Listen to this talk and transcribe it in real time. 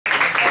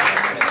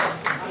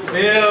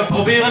Wir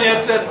probieren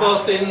jetzt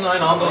etwas in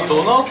einer anderen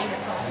Tonart.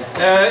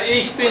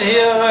 Ich bin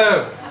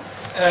hier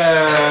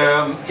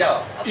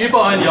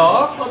über ein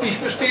Jahr habe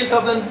ich gespielt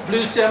auf den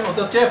BluesJam und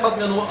der Jeff hat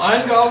mir nur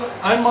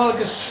einmal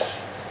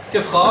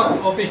gefragt,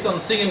 ob ich dann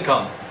singen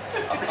kann.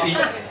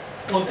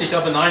 Und ich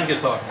habe Nein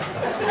gesagt.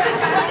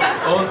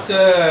 Und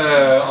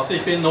also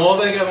ich bin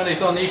Norweger, wenn ich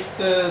da nicht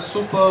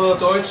super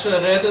Deutsch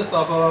rede,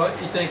 aber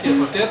ich denke,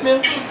 ihr versteht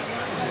mich.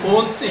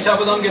 Und ich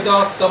habe dann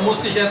gedacht, da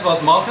muss ich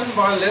etwas machen,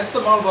 weil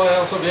letztes Mal war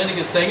ja so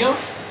wenige Sänger.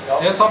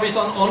 Jetzt habe ich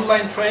dann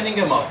Online-Training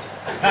gemacht.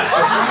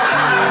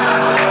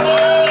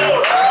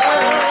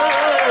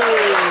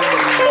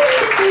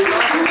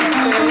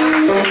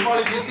 Ich bin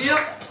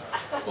qualifiziert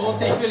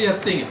und ich will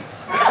jetzt singen.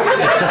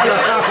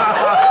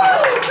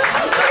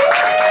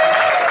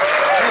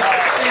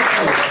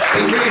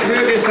 Ich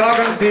würde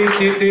sagen,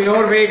 die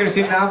Norweger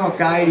sind einfach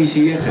geile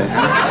Siechen.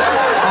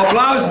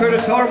 Applaus für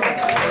den Torben.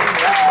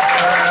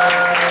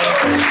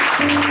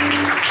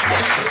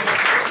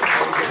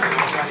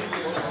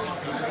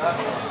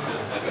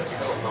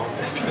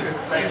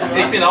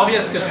 Ich bin auch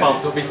jetzt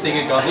gespannt, ob ich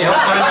singen kann. Ich habe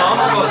keine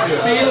Ahnung, was wir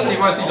spielen, ich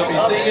weiß nicht, ob ich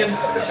singen.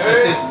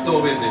 Es ist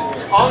so, wie es ist.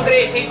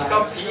 André sitzt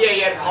am Pier,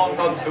 er kann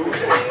dann zusehen.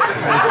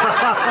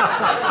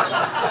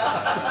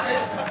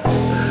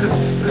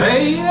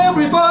 Hey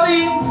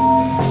everybody,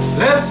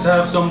 let's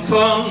have some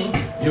fun.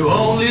 You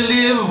only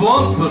live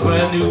once, but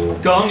when you're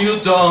gone,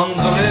 you're done.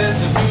 So let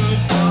the good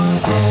time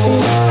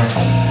roll.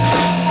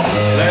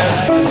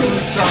 Let the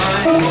good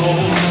time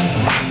roll.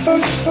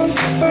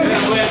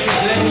 And when you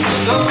think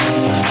you're done,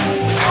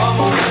 come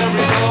on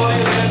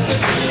everybody, let the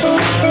good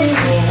time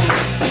roll.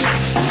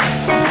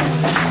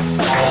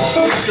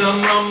 With the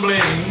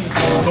mumbling,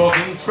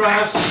 talking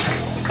trash,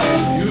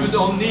 you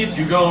don't need,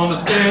 you're gonna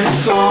stand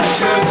some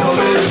cash. So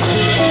let the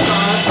good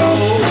time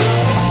roll.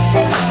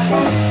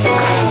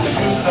 Let the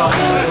good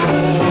time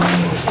roll.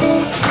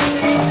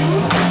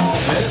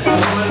 Let the good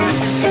time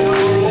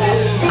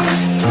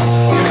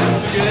roll.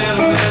 Get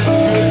together, let the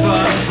good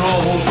time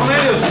roll. Come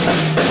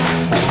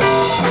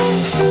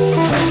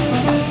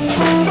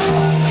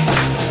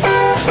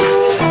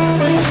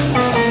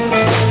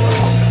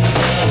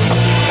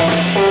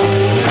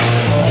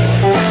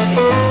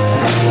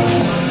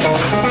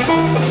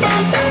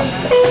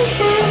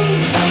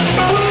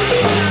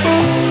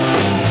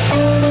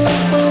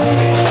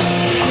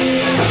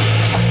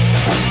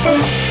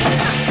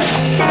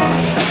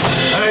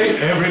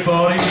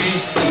everybody,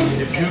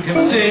 if you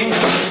can sing,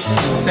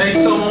 take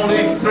some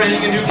only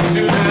training and you can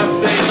do that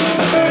thing.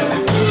 Let the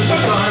good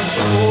times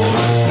roll.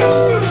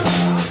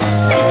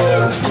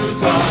 Let the good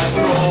times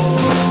roll.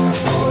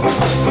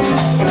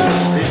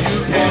 If you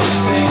can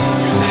sing,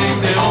 you take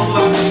the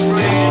online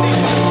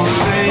training.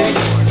 Training,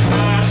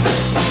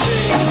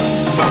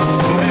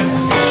 let the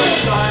good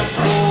times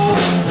roll.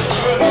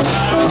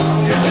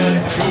 Yeah, let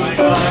the good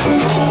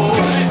times roll.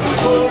 Let the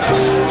good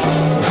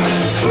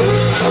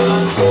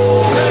times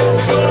roll.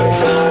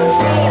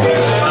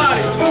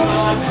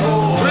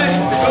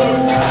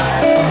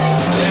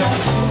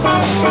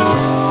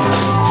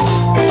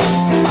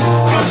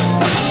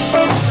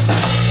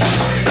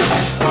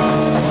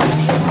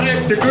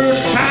 The good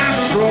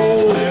times roll.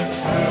 Let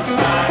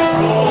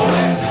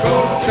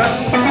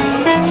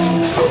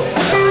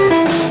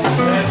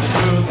the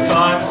good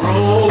times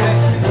roll.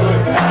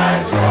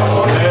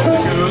 Let the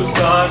good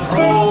times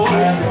roll.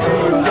 Let the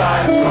good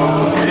times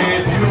roll.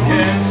 If you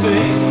can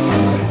sing,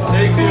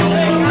 take the old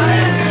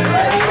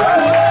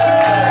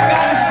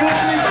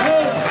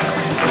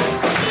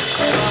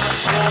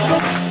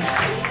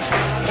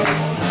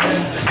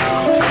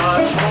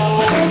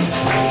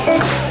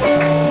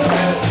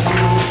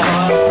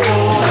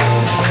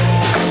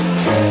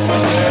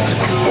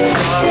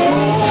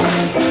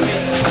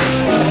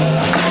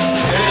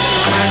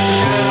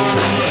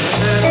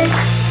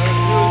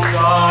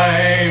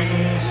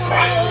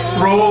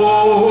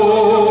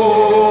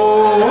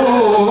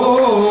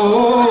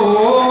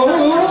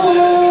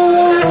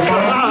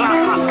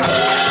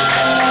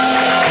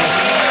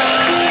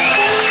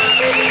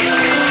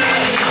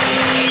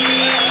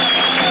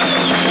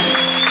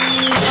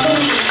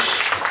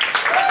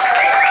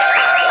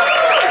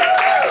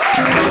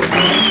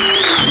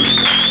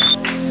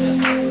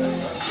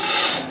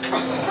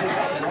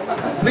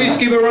Please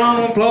give a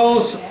round of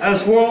applause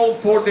as well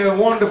for the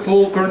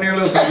wonderful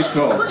Cornelius on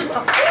guitar.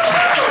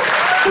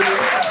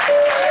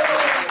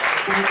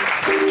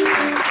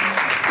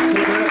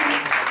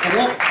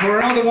 For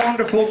another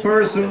wonderful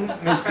person,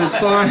 Mr.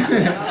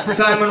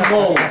 Simon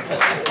Moll.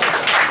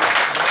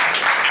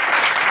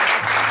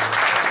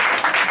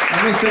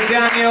 And Mr.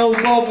 Daniel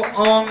Bob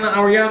on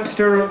our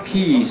youngster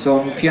keys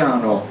on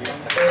piano.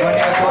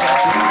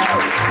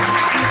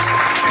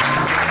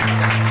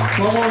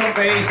 One more on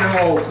bass and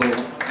vocal.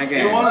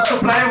 Again. You want us to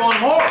play one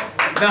more?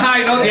 No,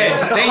 not yet.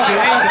 Later.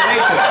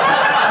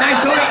 No,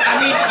 sorry, I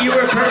mean, you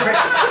were perfect.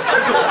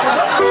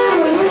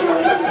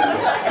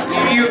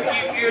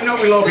 You know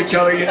we love each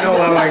other, you know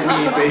how I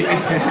mean, baby.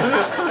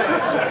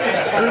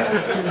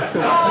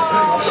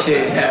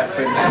 Shit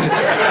happens.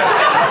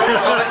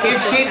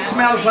 If shit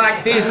smells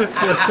like this,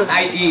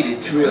 I eat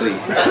it, really.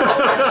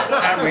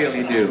 I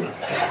really do.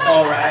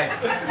 All right.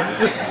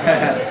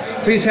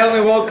 Please help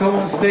me welcome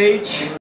on stage